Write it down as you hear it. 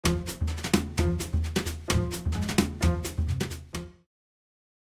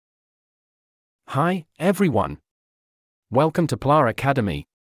Hi, everyone. Welcome to PLA Academy.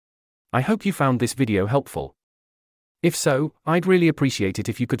 I hope you found this video helpful. If so, I'd really appreciate it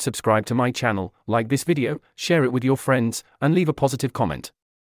if you could subscribe to my channel, like this video, share it with your friends, and leave a positive comment.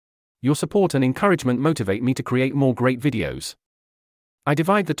 Your support and encouragement motivate me to create more great videos. I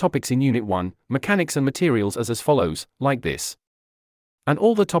divide the topics in Unit 1, Mechanics and Materials as follows, like this. And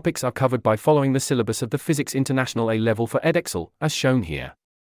all the topics are covered by following the syllabus of the Physics International A level for Edexcel, as shown here.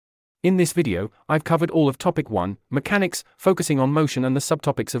 In this video, I've covered all of Topic 1, Mechanics, focusing on motion and the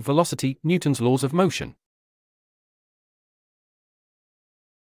subtopics of velocity, Newton's laws of motion.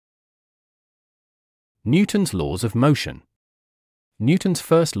 Newton's laws of motion. Newton's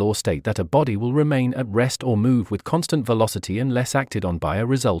first law state that a body will remain at rest or move with constant velocity unless acted on by a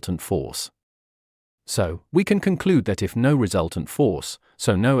resultant force. So, we can conclude that if no resultant force,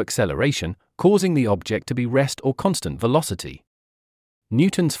 so no acceleration, causing the object to be rest or constant velocity.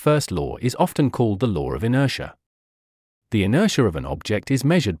 Newton's first law is often called the law of inertia. The inertia of an object is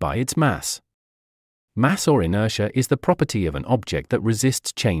measured by its mass. Mass or inertia is the property of an object that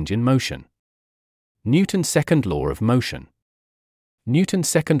resists change in motion. Newton's second law of motion. Newton's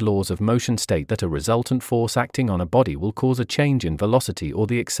second laws of motion state that a resultant force acting on a body will cause a change in velocity or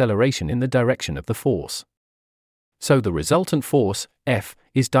the acceleration in the direction of the force. So the resultant force, F,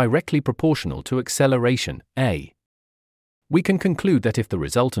 is directly proportional to acceleration, A. We can conclude that if the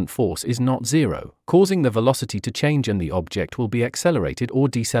resultant force is not zero, causing the velocity to change and the object will be accelerated or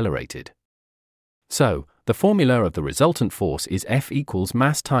decelerated. So, the formula of the resultant force is F equals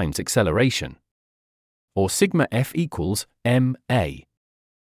mass times acceleration. Or sigma F equals ma.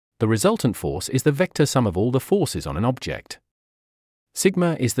 The resultant force is the vector sum of all the forces on an object.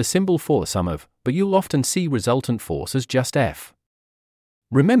 Sigma is the symbol for sum of, but you'll often see resultant force as just F.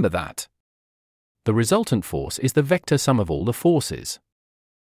 Remember that. The resultant force is the vector sum of all the forces.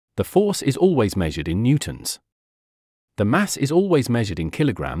 The force is always measured in newtons. The mass is always measured in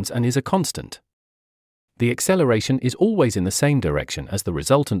kilograms and is a constant. The acceleration is always in the same direction as the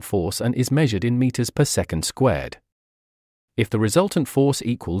resultant force and is measured in meters per second squared. If the resultant force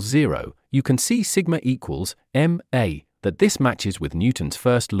equals 0, you can see sigma equals ma, that this matches with Newton's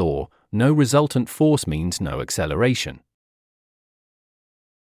first law, no resultant force means no acceleration.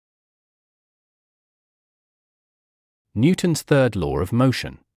 Newton's third law of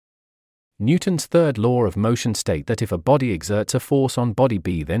motion. Newton's third law of motion state that if a body exerts a force on body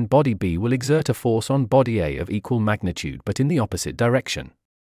B, then body B will exert a force on body A of equal magnitude but in the opposite direction.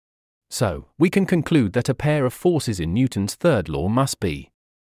 So, we can conclude that a pair of forces in Newton's third law must be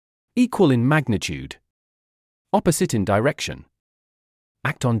equal in magnitude, opposite in direction,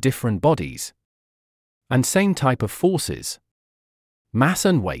 act on different bodies, and same type of forces. Mass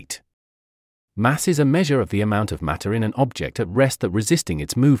and weight. Mass is a measure of the amount of matter in an object at rest that resisting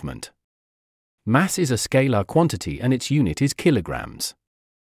its movement. Mass is a scalar quantity and its unit is kilograms.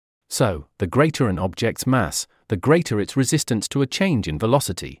 So, the greater an object's mass, the greater its resistance to a change in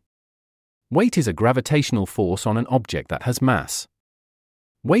velocity. Weight is a gravitational force on an object that has mass.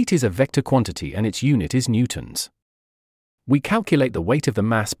 Weight is a vector quantity and its unit is newtons. We calculate the weight of the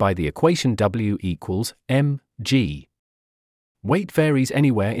mass by the equation W equals mg. Weight varies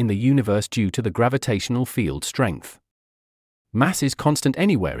anywhere in the universe due to the gravitational field strength. Mass is constant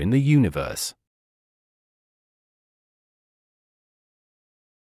anywhere in the universe.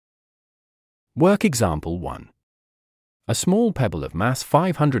 Work example 1. A small pebble of mass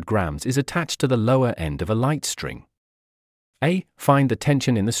 500 grams is attached to the lower end of a light string. A. Find the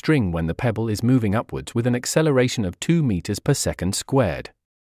tension in the string when the pebble is moving upwards with an acceleration of 2 meters per second squared.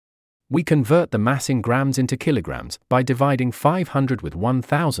 We convert the mass in grams into kilograms. By dividing 500 with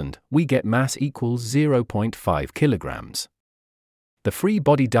 1000, we get mass equals 0.5 kilograms. The free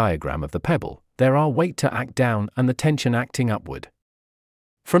body diagram of the pebble, there are weight to act down and the tension acting upward.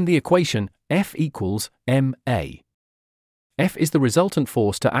 From the equation, F equals ma. F is the resultant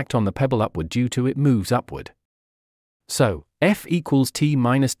force to act on the pebble upward due to it moves upward. So, F equals T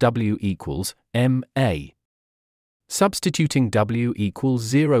minus W equals ma. Substituting W equals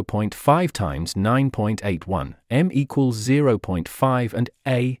 0.5 times 9.81, m equals 0.5 and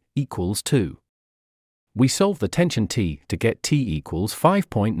A equals 2. We solve the tension T to get T equals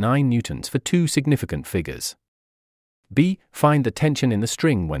 5.9 newtons for two significant figures. B. Find the tension in the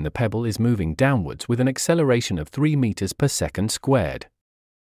string when the pebble is moving downwards with an acceleration of 3 meters per second squared.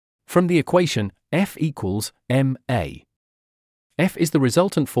 From the equation, F equals ma. F is the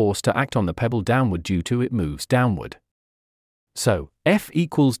resultant force to act on the pebble downward due to it moves downward. So, F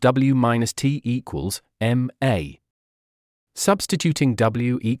equals W minus T equals ma. Substituting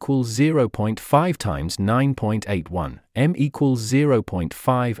W equals 0.5 times 9.81, m equals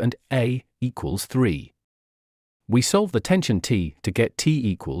 0.5 and A equals 3. We solve the tension T to get T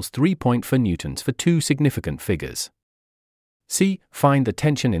equals 3.4 newtons for two significant figures. C. Find the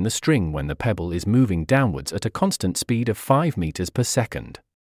tension in the string when the pebble is moving downwards at a constant speed of 5 meters per second.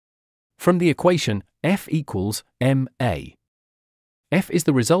 From the equation, F equals ma. F is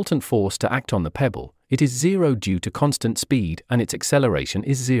the resultant force to act on the pebble. It is 0 due to constant speed and its acceleration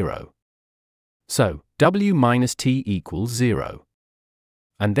is 0. So, W minus T equals 0.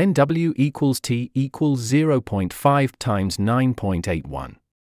 And then W equals T equals 0.5 times 9.81.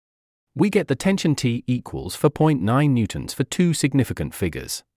 We get the tension T equals 4.9 newtons for two significant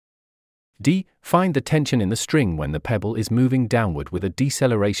figures. D. Find the tension in the string when the pebble is moving downward with a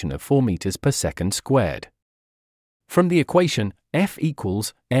deceleration of 4 meters per second squared. From the equation, F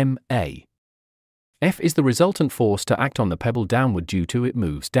equals ma. F is the resultant force to act on the pebble downward due to it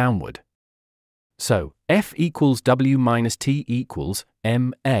moves downward. So, F equals W minus T equals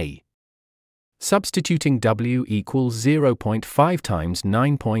ma. Substituting W equals 0.5 times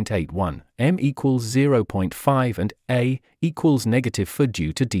 9.81, m equals 0.5 and a equals -4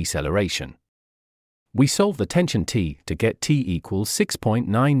 due to deceleration. We solve the tension T to get T equals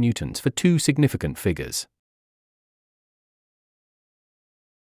 6.9 newtons for two significant figures.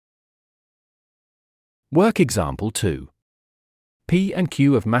 Work example 2. P and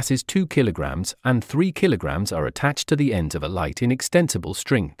Q of masses 2 kg and 3 kg are attached to the ends of a light inextensible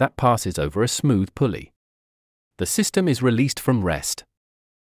string that passes over a smooth pulley. The system is released from rest.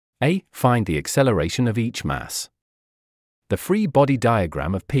 A. Find the acceleration of each mass. The free body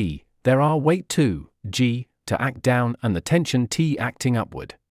diagram of P, there are weight 2, g, to act down and the tension T acting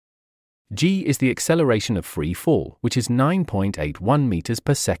upward. G is the acceleration of free fall, which is 9.81 meters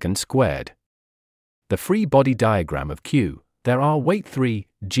per second squared. The free body diagram of Q, there are weight 3,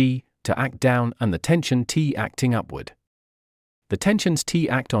 g, to act down and the tension T acting upward. The tensions T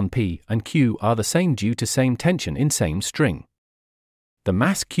act on P and Q are the same due to same tension in same string. The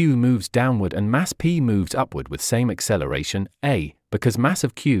mass Q moves downward and mass P moves upward with same acceleration, a, because mass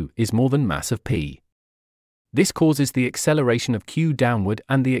of Q is more than mass of P. This causes the acceleration of Q downward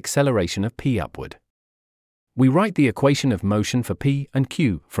and the acceleration of P upward. We write the equation of motion for P and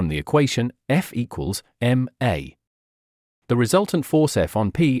Q from the equation F equals ma. The resultant force F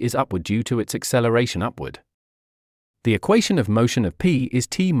on P is upward due to its acceleration upward. The equation of motion of P is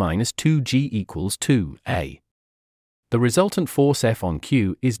T minus 2g equals 2a. The resultant force F on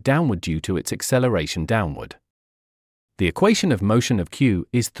Q is downward due to its acceleration downward. The equation of motion of Q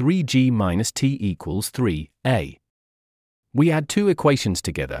is 3g minus T equals 3a. We add two equations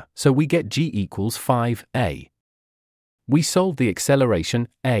together, so we get g equals 5a. We solve the acceleration,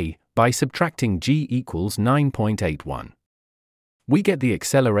 a, by subtracting g equals 9.81. We get the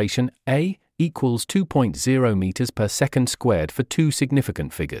acceleration, a, equals 2.0 meters per second squared for two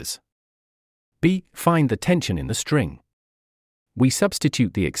significant figures. B. Find the tension in the string. We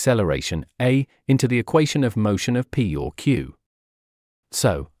substitute the acceleration, a, into the equation of motion of P or Q.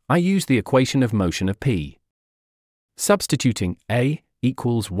 So, I use the equation of motion of P. Substituting a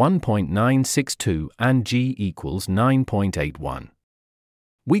equals 1.962 and g equals 9.81.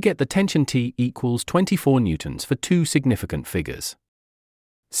 We get the tension T equals 24 newtons for two significant figures.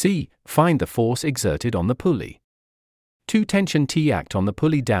 C. Find the force exerted on the pulley. Two tension T act on the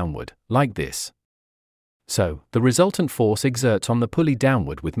pulley downward, like this. So, the resultant force exerts on the pulley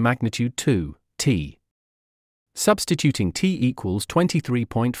downward with magnitude 2, T. Substituting T equals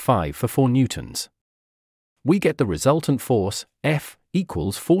 23.5 for 4 newtons. We get the resultant force, F,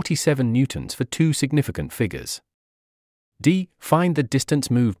 equals 47 newtons for two significant figures. D. Find the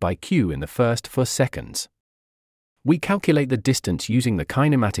distance moved by Q in the first 4 seconds. We calculate the distance using the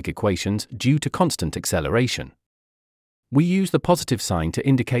kinematic equations due to constant acceleration. We use the positive sign to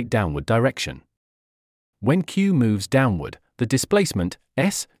indicate downward direction. When Q moves downward, the displacement,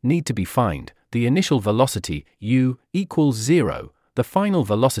 s, need to be found, the initial velocity, u, equals 0, the final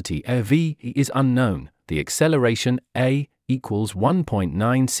velocity, v, is unknown, the acceleration, a, equals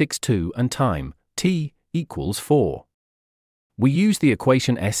 1.962 and time, t, equals 4. We use the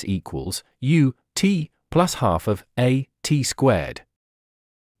equation s equals u, t, plus half of a, t squared.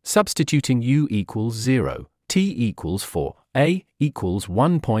 Substituting u equals 0, t equals 4, a, equals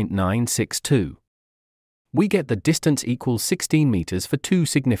 1.962. We get the distance equals 16 meters for two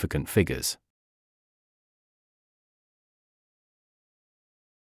significant figures.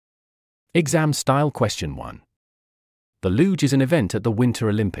 Exam style question 1. The luge is an event at the Winter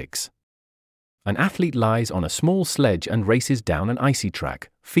Olympics. An athlete lies on a small sledge and races down an icy track,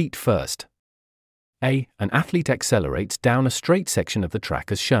 feet first. A. An athlete accelerates down a straight section of the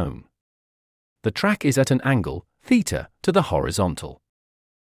track as shown. The track is at an angle, theta, to the horizontal.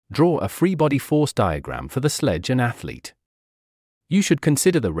 Draw a free body force diagram for the sledge and athlete. You should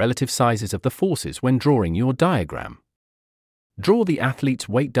consider the relative sizes of the forces when drawing your diagram. Draw the athlete's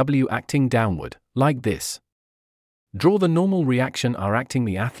weight W acting downward, like this. Draw the normal reaction R acting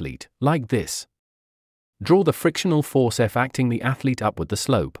the athlete, like this. Draw the frictional force F acting the athlete upward the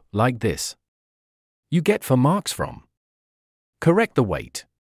slope, like this. You get 4 marks from. Correct the weight.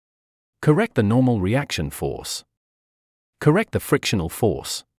 Correct the normal reaction force. Correct the frictional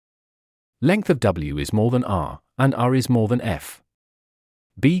force. Length of W is more than R, and R is more than F.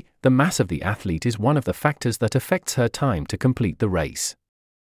 B. The mass of the athlete is one of the factors that affects her time to complete the race.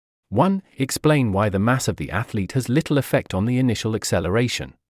 1. Explain why the mass of the athlete has little effect on the initial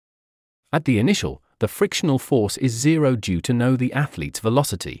acceleration. At the initial, the frictional force is 0 due to the athlete's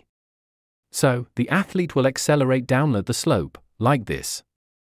velocity. So, the athlete will accelerate downward the slope, like this.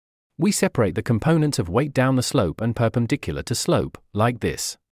 We separate the components of weight down the slope and perpendicular to slope, like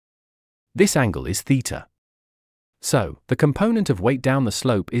this. This angle is theta. So, the component of weight down the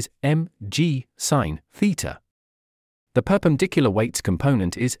slope is mg sine theta. The perpendicular weight's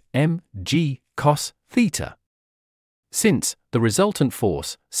component is mg cos theta. Since, the resultant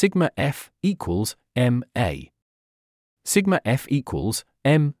force, sigma F equals ma. Sigma F equals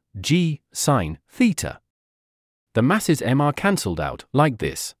mg sine theta. The masses m are cancelled out, like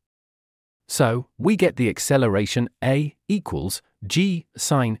this. So, we get the acceleration A equals g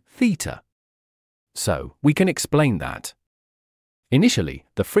sine theta. So, we can explain that. Initially,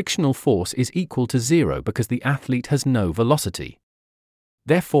 the frictional force is equal to 0 because the athlete has no velocity.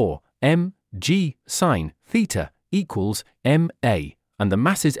 Therefore, mg sine theta equals ma, and the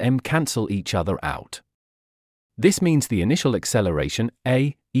masses m cancel each other out. This means the initial acceleration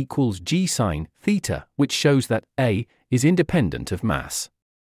A equals g sine theta, which shows that A is independent of mass.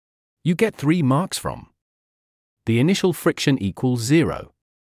 You get 3 marks from. The initial friction equals 0.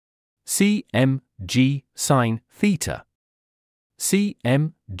 Cmg sine theta.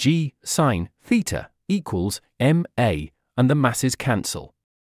 Cmg sine theta equals ma, and the masses cancel.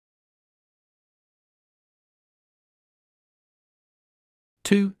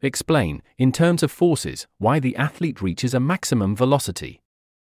 To explain, in terms of forces, why the athlete reaches a maximum velocity.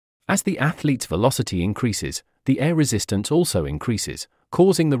 As the athlete's velocity increases, the air resistance also increases,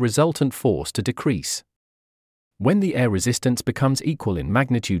 causing the resultant force to decrease. When the air resistance becomes equal in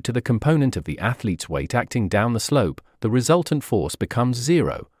magnitude to the component of the athlete's weight acting down the slope, the resultant force becomes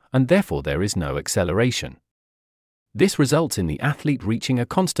 0, and therefore there is no acceleration. This results in the athlete reaching a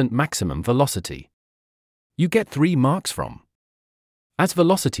constant maximum velocity. You get 3 marks from. As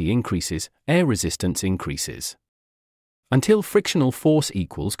velocity increases, air resistance increases. Until frictional force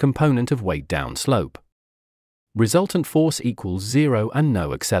equals component of weight down slope. Resultant force equals 0 and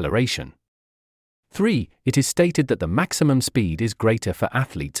no acceleration. 3. It is stated that the maximum speed is greater for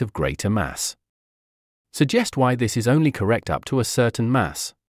athletes of greater mass. Suggest why this is only correct up to a certain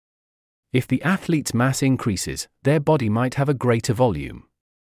mass. If the athlete's mass increases, their body might have a greater volume.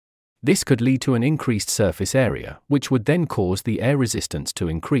 This could lead to an increased surface area, which would then cause the air resistance to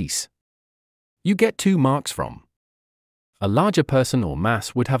increase. You get 2 marks from. A larger person or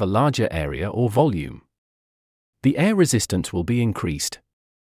mass would have a larger area or volume. The air resistance will be increased.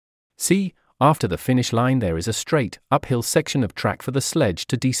 See, after the finish line there is a straight, uphill section of track for the sledge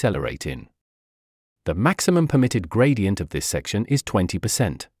to decelerate in. The maximum permitted gradient of this section is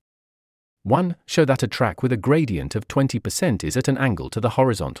 20%. 1. Show that a track with a gradient of 20% is at an angle to the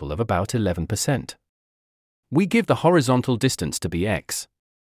horizontal of about 11%. We give the horizontal distance to be x.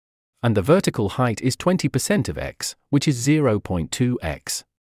 And the vertical height is 20% of x, which is 0.2x.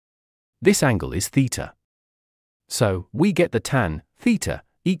 This angle is theta. So, we get the tan theta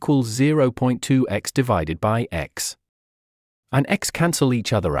equals 0.2x divided by x. And x cancel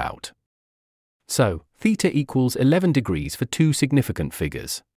each other out. So, theta equals 11 degrees for 2 significant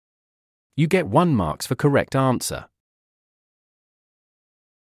figures. You get 1 marks for correct answer.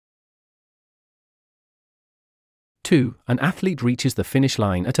 2. An athlete reaches the finish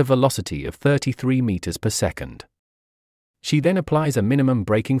line at a velocity of 33 meters per second. She then applies a minimum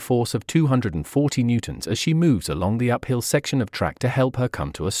braking force of 240 newtons as she moves along the uphill section of track to help her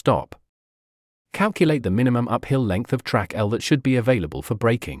come to a stop. Calculate the minimum uphill length of track L that should be available for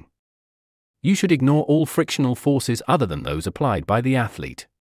braking. You should ignore all frictional forces other than those applied by the athlete.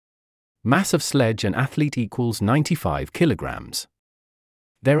 Mass of sledge and athlete equals 95 kilograms.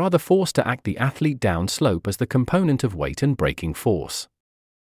 There are the force to act the athlete down slope as the component of weight and braking force.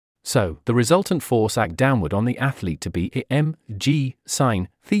 So, the resultant force act downward on the athlete to be mg sine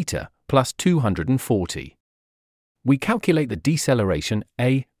theta plus 240. We calculate the deceleration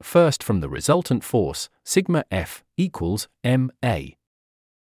A first from the resultant force, sigma F equals ma.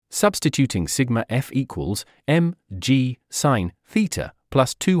 Substituting sigma F equals mg sine theta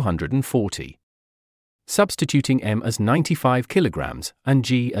plus 240. Substituting m as 95 kilograms and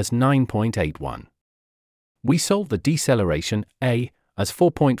g as 9.81. We solve the deceleration a as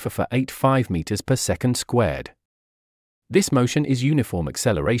 4.485 meters per second squared. This motion is uniform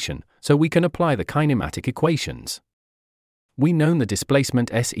acceleration, so we can apply the kinematic equations. We know the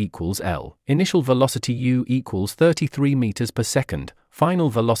displacement s equals L, initial velocity u equals 33 meters per second, final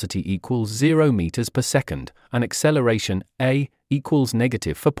velocity equals 0 meters per second, and acceleration a equals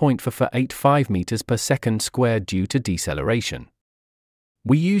negative 4.485 meters per second squared due to deceleration.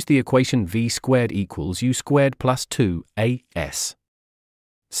 We use the equation v squared equals u squared plus 2as.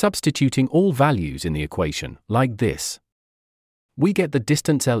 Substituting all values in the equation, like this. We get the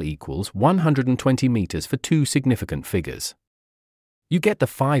distance L equals 120 meters for two significant figures. You get the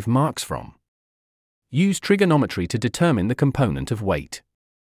 5 marks from. Use trigonometry to determine the component of weight.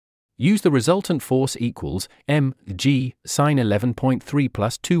 Use the resultant force equals mg sine 11.3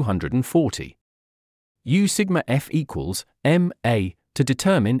 plus 240. Use sigma F equals ma to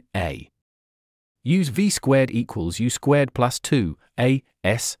determine a. Use v squared equals u squared plus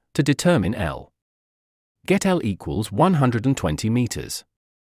 2as to determine L. Get L equals 120 meters.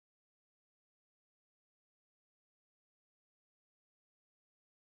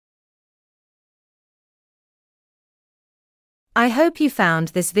 I hope you found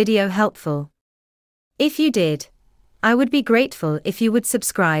this video helpful. If you did, I would be grateful if you would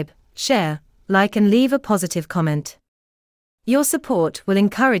subscribe, share, like and leave a positive comment. Your support will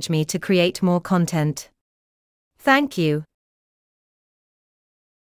encourage me to create more content. Thank you.